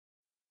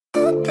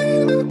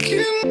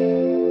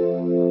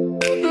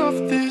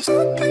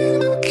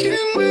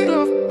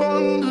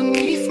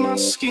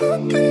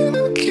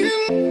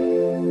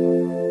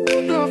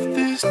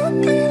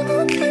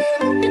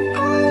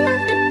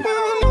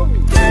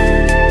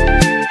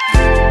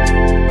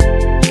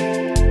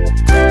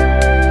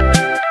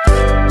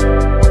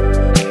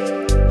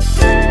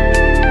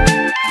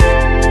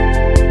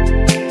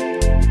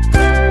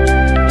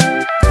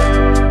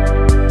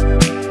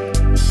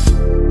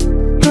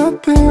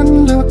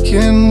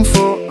Looking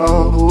for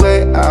a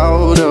way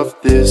out of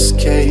this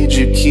cage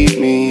you keep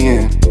me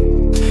in.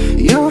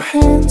 Your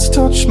hands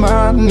touch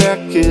my neck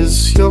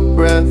as your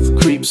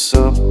breath creeps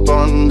up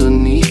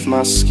underneath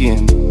my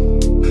skin.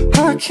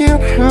 I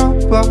can't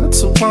help but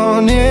to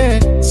want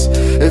it.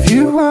 If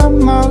you are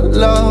my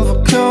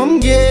love, come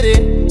get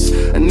it.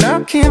 And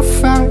I can't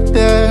fight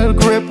that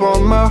grip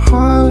on my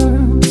heart.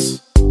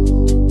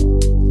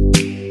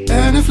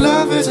 And if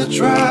love is a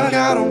drug,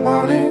 I don't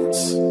want it,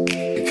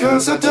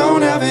 because I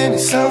don't have any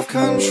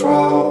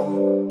self-control.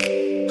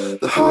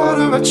 The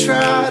harder I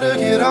try to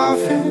get off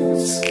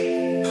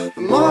it,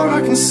 the more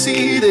I can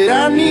see that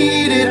I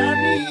need it.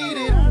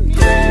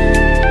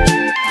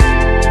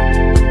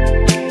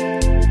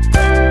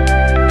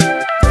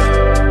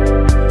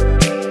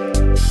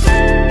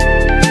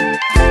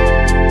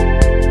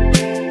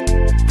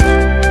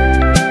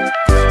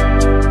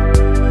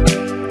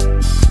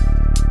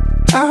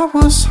 I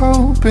was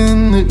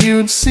hoping that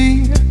you'd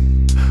see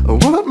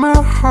what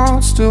my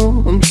heart's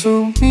doing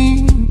to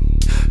me,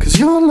 'cause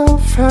your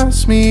love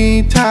has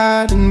me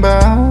tied and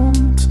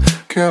bound,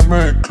 can't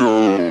make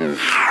go.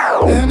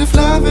 And if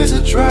love is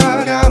a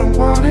drug, I don't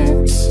want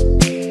it,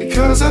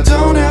 because I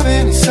don't have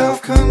any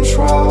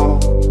self-control.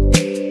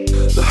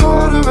 The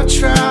harder I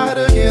try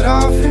to get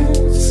off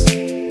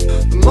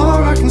it, the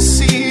more I can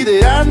see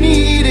that I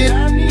need